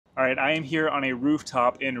All right, I am here on a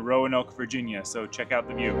rooftop in Roanoke, Virginia, so check out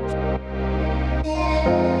the view.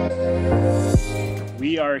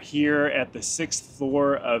 We are here at the 6th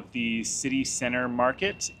floor of the city center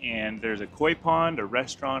market, and there's a koi pond, a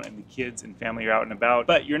restaurant, and the kids and family are out and about.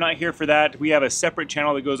 But you're not here for that. We have a separate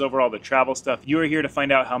channel that goes over all the travel stuff. You are here to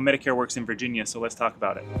find out how Medicare works in Virginia, so let's talk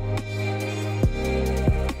about it.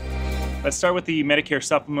 Let's start with the Medicare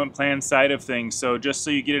Supplement Plan side of things. So just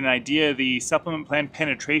so you get an idea, the supplement plan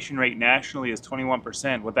penetration rate nationally is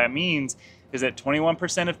 21%. What that means is that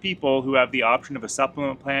 21% of people who have the option of a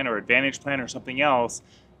supplement plan or advantage plan or something else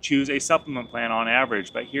choose a supplement plan on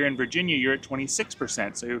average. But here in Virginia, you're at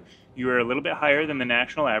 26%. So you are a little bit higher than the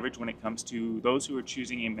national average when it comes to those who are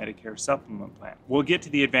choosing a Medicare supplement plan. We'll get to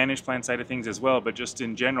the advantage plan side of things as well, but just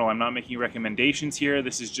in general, I'm not making recommendations here.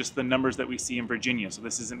 This is just the numbers that we see in Virginia. So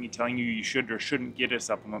this isn't me telling you you should or shouldn't get a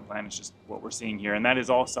supplement plan. It's just what we're seeing here, and that is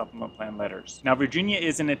all supplement plan letters. Now, Virginia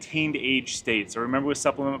is an attained age state. So remember, with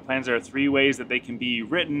supplement plans, there are three ways that they can be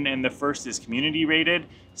written, and the first is community rated,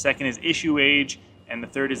 second is issue age, and the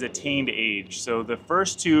third is attained age. So the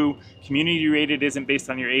first two, community rated, isn't based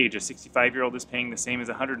on your age. A 65-year-old is paying the same as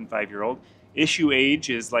a 105-year-old. Issue age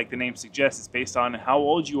is, like the name suggests, it's based on how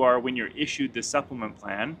old you are when you're issued the supplement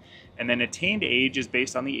plan. And then attained age is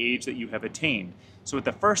based on the age that you have attained. So with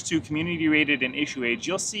the first two, community rated and issue age,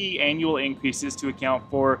 you'll see annual increases to account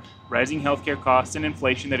for rising healthcare costs and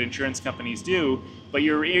inflation that insurance companies do, but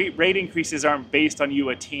your rate increases aren't based on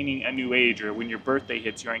you attaining a new age, or when your birthday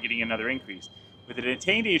hits, you aren't getting another increase. With an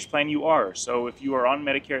attained age plan, you are. So if you are on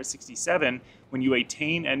Medicare at 67, when you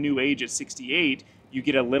attain a new age at 68, you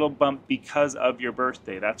get a little bump because of your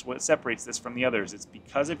birthday. That's what separates this from the others. It's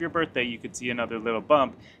because of your birthday you could see another little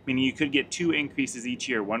bump, meaning you could get two increases each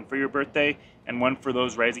year, one for your birthday and one for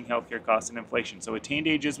those rising healthcare costs and inflation. So attained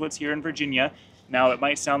age is what's here in Virginia. Now, it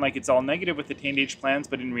might sound like it's all negative with attained age plans,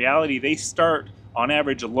 but in reality, they start on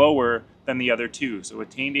average lower than the other two. So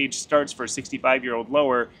attained age starts for a 65-year-old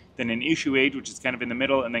lower than an issue age, which is kind of in the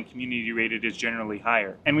middle, and then community rated is generally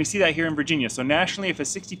higher. And we see that here in Virginia. So nationally, if a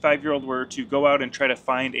 65-year-old were to go out and try to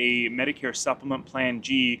find a Medicare Supplement Plan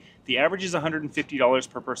G, the average is $150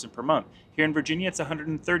 per person per month. Here in Virginia, it's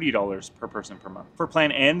 $130 per person per month. For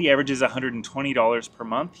Plan N, the average is $120 per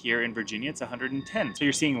month. Here in Virginia, it's $110. So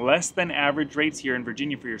you're seeing less than average rates here in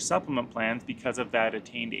Virginia for your supplement plans because of that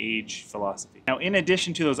attained age philosophy. Now, in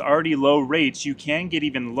addition to those already low rates, you can get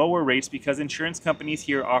even lower rates because insurance companies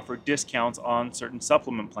here offer discounts on certain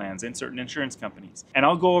supplement plans in certain insurance companies. And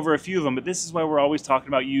I'll go over a few of them, but this is why we're always talking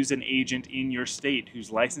about use an agent in your state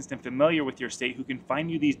who's licensed and familiar with your state, who can find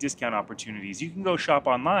you these discount opportunities. You can go shop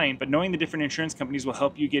online, but knowing the different insurance companies will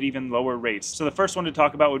help you get even lower rates. So the first one to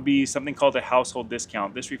talk about would be something called a household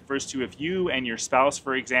discount. This refers to if you and your spouse,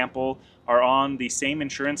 for example, are on the same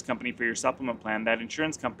insurance company for your supplement plan, that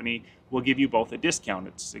insurance company will give you both a discount.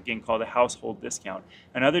 It's again called a household discount.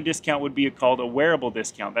 Another discount would be called a wearable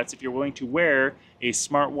discount. That's if you're willing to wear a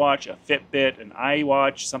smartwatch, a Fitbit, an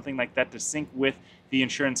iWatch, something like that to sync with the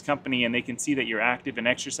insurance company, and they can see that you're active and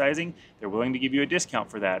exercising, they're willing to give you a discount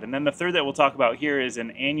for that. And then the third that we'll talk about here is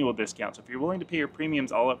an annual discount. So if you're willing to pay your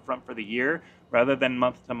premiums all up front for the year rather than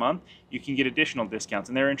month to month, you can get additional discounts.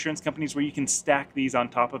 And there are insurance companies where you can stack these on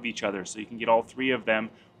top of each other, so you can get all three of them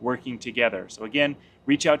working together. So again,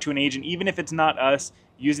 reach out to an agent. Even if it's not us,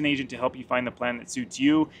 use an agent to help you find the plan that suits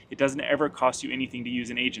you. It doesn't ever cost you anything to use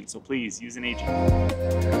an agent, so please use an agent.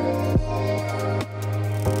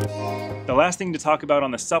 The last thing to talk about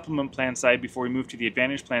on the supplement plan side before we move to the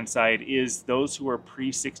advantage plan side is those who are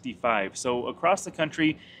pre-65. So across the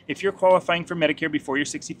country, if you're qualifying for Medicare before you're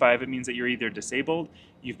 65, it means that you're either disabled,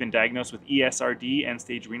 you've been diagnosed with ESRD,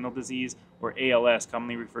 end-stage renal disease, or ALS,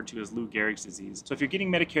 commonly referred to as Lou Gehrig's disease. So if you're getting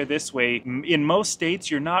Medicare this way, in most states,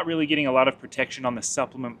 you're not really getting a lot of protection on the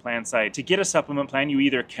supplement plan side. To get a supplement plan, you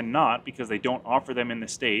either cannot, because they don't offer them in the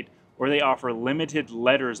state, or they offer limited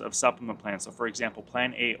letters of supplement plans. So for example,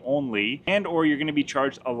 Plan A only, and or you're gonna be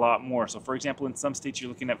charged a lot more. So for example, in some states, you're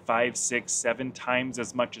looking at 5, 6, 7 times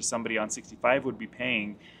as much as somebody on 65 would be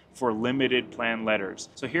paying for limited plan letters.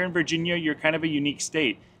 So here in Virginia, you're kind of a unique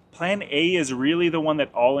state. Plan A is really the one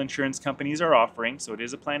that all insurance companies are offering, so it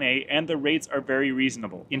is a Plan A, and the rates are very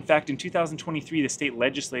reasonable. In fact, in 2023, the state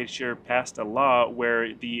legislature passed a law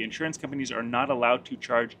where the insurance companies are not allowed to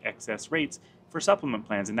charge excess rates for supplement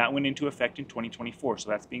plans, and that went into effect in 2024. So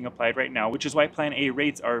that's being applied right now, which is why Plan A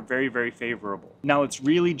rates are very, very favorable. Now, it's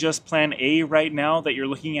really just Plan A right now that you're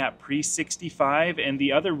looking at pre-65, and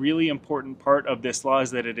the other really important part of this law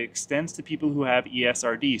is that it extends to people who have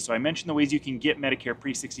ESRD. So I mentioned the ways you can get Medicare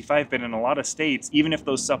pre-65, but in a lot of states, even if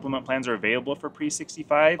those supplement plans are available for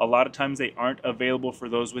pre-65, a lot of times they aren't available for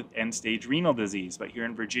those with end-stage renal disease. But here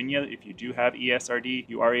in Virginia, if you do have ESRD,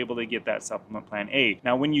 you are able to get that supplement Plan A.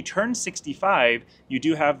 Now, when you turn 65, you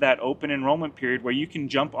do have that open enrollment period where you can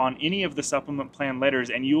jump on any of the supplement plan letters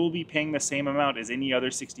and you will be paying the same amount as any other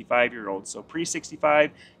 65-year-old. So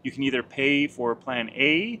pre-65, you can either pay for Plan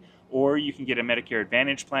A, or you can get a Medicare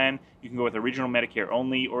Advantage plan. You can go with original Medicare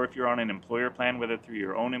only, or if you're on an employer plan, whether through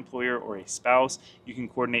your own employer or a spouse, you can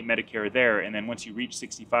coordinate Medicare there. And then once you reach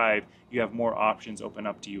 65, you have more options open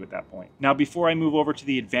up to you at that point. Now, before I move over to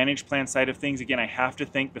the Advantage plan side of things, again, I have to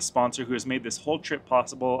thank the sponsor who has made this whole trip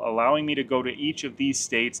possible, allowing me to go to each of these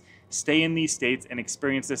states, stay in these states, and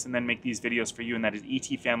experience this, and then make these videos for you, and that is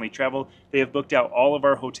ET Family Travel. They have booked out all of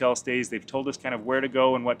our hotel stays. They've told us kind of where to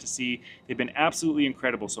go and what to see. They've been absolutely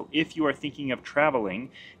incredible. So if you are thinking of traveling,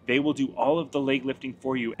 they will do all of the leg lifting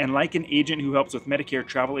for you. And like an agent who helps with Medicare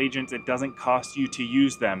travel agents, it doesn't cost you to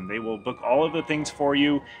use them. They will book all of the things for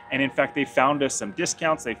you. And in fact, they found us some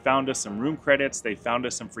discounts. They found us some room credits. They found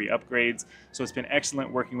us some free upgrades. So it's been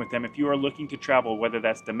excellent working with them. If you are looking to travel, whether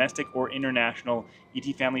that's domestic or international, ET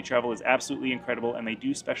Family Travel is absolutely incredible. And they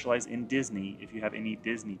do specialize in Disney if you have any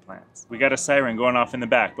Disney plans. We got a siren going off in the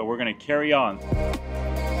back, but we're going to carry on.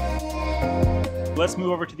 Let's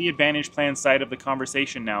move over to the Advantage plan side of the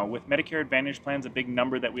conversation now. With Medicare Advantage plans, a big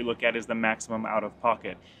number that we look at is the maximum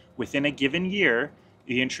out-of-pocket. Within a given year,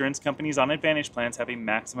 the insurance companies on Advantage plans have a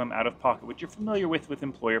maximum out-of-pocket, which you're familiar with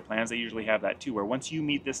employer plans. They usually have that too, where once you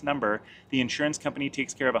meet this number, the insurance company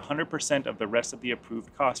takes care of 100% of the rest of the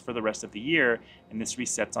approved cost for the rest of the year, and this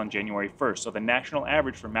resets on January 1st. So the national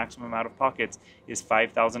average for maximum out-of-pockets is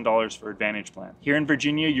 $5,000 for Advantage plan. Here in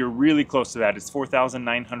Virginia, you're really close to that. It's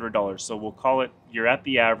 $4,900. So we'll call it, you're at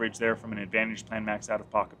the average there from an Advantage plan max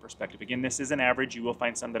out-of-pocket perspective. Again, this is an average. You will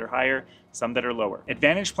find some that are higher, some that are lower.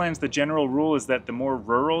 Advantage plans, the general rule is that the more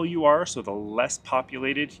rural you are, so the less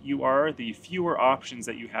populated you are, the fewer options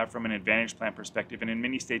that you have from an Advantage plan perspective. And in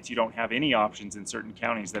many states, you don't have any options in certain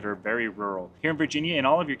counties that are very rural. Here in Virginia, in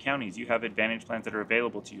all of your counties, you have Advantage plans that are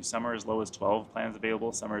available to you. Some are as low as 12 plans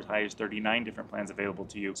available, some are as high as 39 different plans available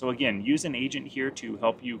to you. So again, use an agent here to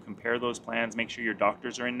help you compare those plans, make sure your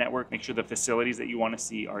doctors are in network, make sure the facilities that you want to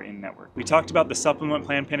see are in network. We talked about the supplement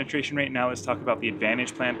plan penetration rate. Now let's talk about the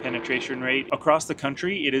Advantage plan penetration rate. Across the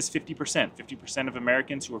country, it is 50%. 50% of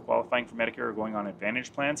Americans who are qualifying for Medicare are going on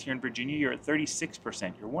Advantage plans. Here in Virginia, you're at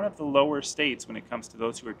 36%. You're one of the lower states when it comes to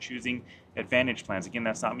those who are choosing Advantage plans. Again,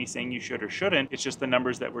 that's not me saying you should or shouldn't. It's just the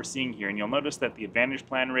numbers that we're seeing here. And you'll notice that the Advantage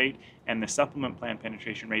plan rate and the supplement plan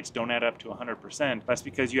penetration rates don't add up to 100%. That's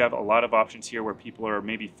because you have a lot of options here where people are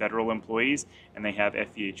maybe federal employees and they have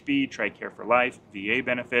FEHB, TRICARE for Life, VA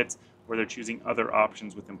benefits, where they're choosing other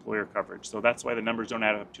options with employer coverage. So that's why the numbers don't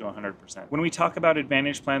add up to 100%. When we talk about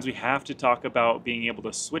Advantage plans, we have to talk about being able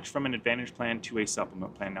to switch from an Advantage plan to a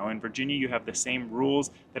supplement plan. Now in Virginia, you have the same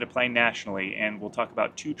rules that apply nationally, and we'll talk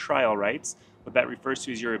about 2 trial rights. What that refers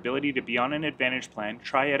to is your ability to be on an Advantage plan,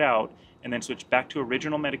 try it out, and then switch back to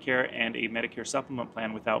original Medicare and a Medicare supplement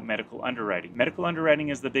plan without medical underwriting. Medical underwriting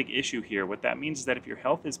is the big issue here. What that means is that if your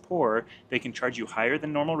health is poor, they can charge you higher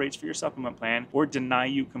than normal rates for your supplement plan or deny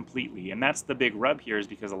you completely. And that's the big rub here, is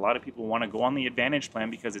because a lot of people want to go on the Advantage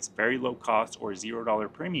plan because it's very low cost or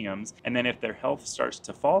 $0 premiums. And then if their health starts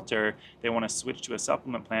to falter, they want to switch to a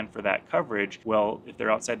supplement plan for that coverage. Well, if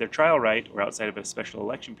they're outside their trial right or outside of a special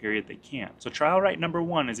election period, they can't. So trial right number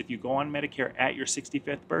 1 is if you go on Medicare at your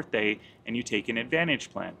 65th birthday and you take an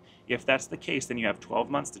Advantage plan. If that's the case, then you have 12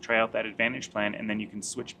 months to try out that Advantage plan, and then you can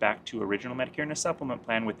switch back to original Medicare and a supplement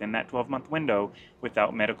plan within that 12-month window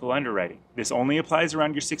without medical underwriting. This only applies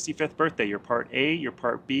around your 65th birthday. Your Part A, your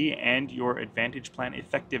Part B, and your Advantage plan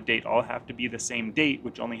effective date all have to be the same date,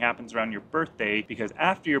 which only happens around your birthday, because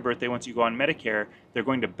after your birthday, once you go on Medicare, they're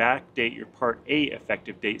going to backdate your Part A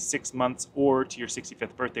effective date 6 months or to your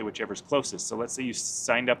 65th birthday, whichever's closest. So let's say you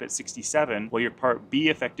signed up at 67. Well, your Part B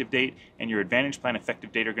effective date and your Advantage plan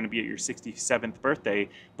effective date are going to be at your 67th birthday,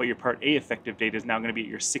 but your Part A effective date is now going to be at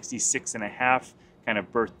your 66 and a half kind of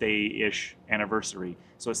birthday-ish anniversary.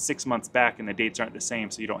 So it's 6 months back and the dates aren't the same,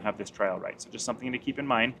 so you don't have this trial right. So just something to keep in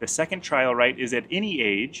mind. The second trial right is at any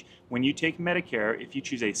age. When you take Medicare, if you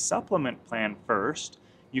choose a supplement plan first,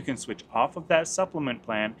 you can switch off of that supplement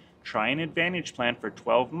plan, try an Advantage plan for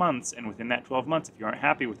 12 months, and within that 12 months, if you aren't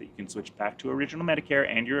happy with it, you can switch back to original Medicare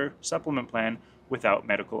and your supplement plan, without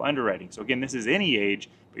medical underwriting. So again, this is any age,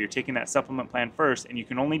 but you're taking that supplement plan first, and you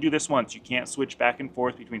can only do this once. You can't switch back and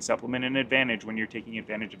forth between supplement and advantage when you're taking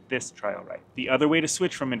advantage of this trial right. The other way to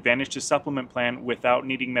switch from advantage to supplement plan without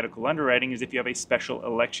needing medical underwriting is if you have a special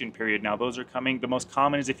election period. Now those are coming. The most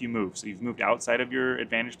common is if you move. So you've moved outside of your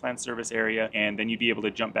advantage plan service area, and then you'd be able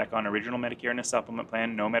to jump back on original Medicare and a supplement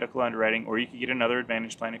plan, no medical underwriting, or you could get another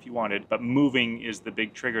advantage plan if you wanted, but moving is the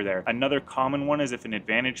big trigger there. Another common one is if an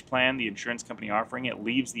advantage plan, the insurance company offering it,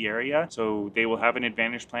 leaves the area. So they will have an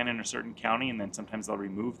advantage plan in a certain county, and then sometimes they'll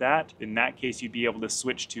remove that. In that case, you'd be able to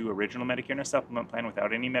switch to original Medicare and a supplement plan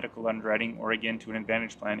without any medical underwriting, or again to an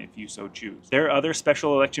advantage plan if you so choose. There are other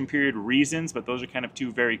special election period reasons, but those are kind of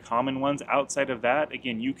two very common ones. Outside of that,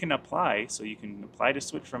 again, you can apply. So you can apply to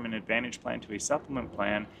switch from an advantage plan to a supplement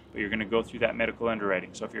plan, but you're going to go through that medical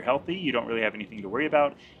underwriting. So if you're healthy, you don't really have anything to worry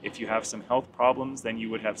about. If you have some health problems, then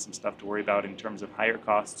you would have some stuff to worry about in terms of higher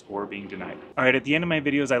costs or being denied. All right, at the end of my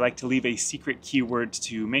videos, I like to leave a secret keyword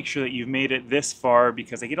to make sure that you've made it this far,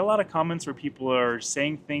 because I get a lot of comments where people are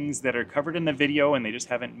saying things that are covered in the video and they just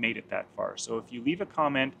haven't made it that far. So if you leave a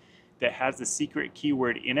comment that has the secret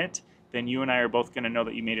keyword in it, then you and I are both going to know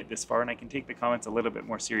that you made it this far, and I can take the comments a little bit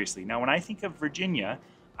more seriously. Now, when I think of Virginia,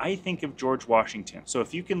 I think of George Washington. So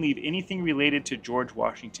if you can leave anything related to George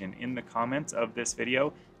Washington in the comments of this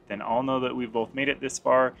video, then I'll know that we've both made it this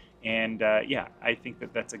far. And yeah, I think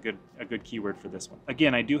that that's a good keyword for this one.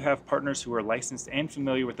 Again, I do have partners who are licensed and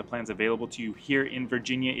familiar with the plans available to you here in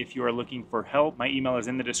Virginia. If you are looking for help, my email is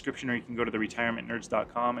in the description, or you can go to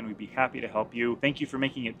theretirementnerds.com and we'd be happy to help you. Thank you for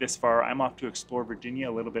making it this far. I'm off to explore Virginia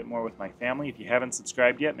a little bit more with my family. If you haven't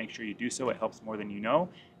subscribed yet, make sure you do so. It helps more than you know.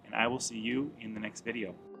 And I will see you in the next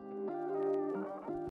video.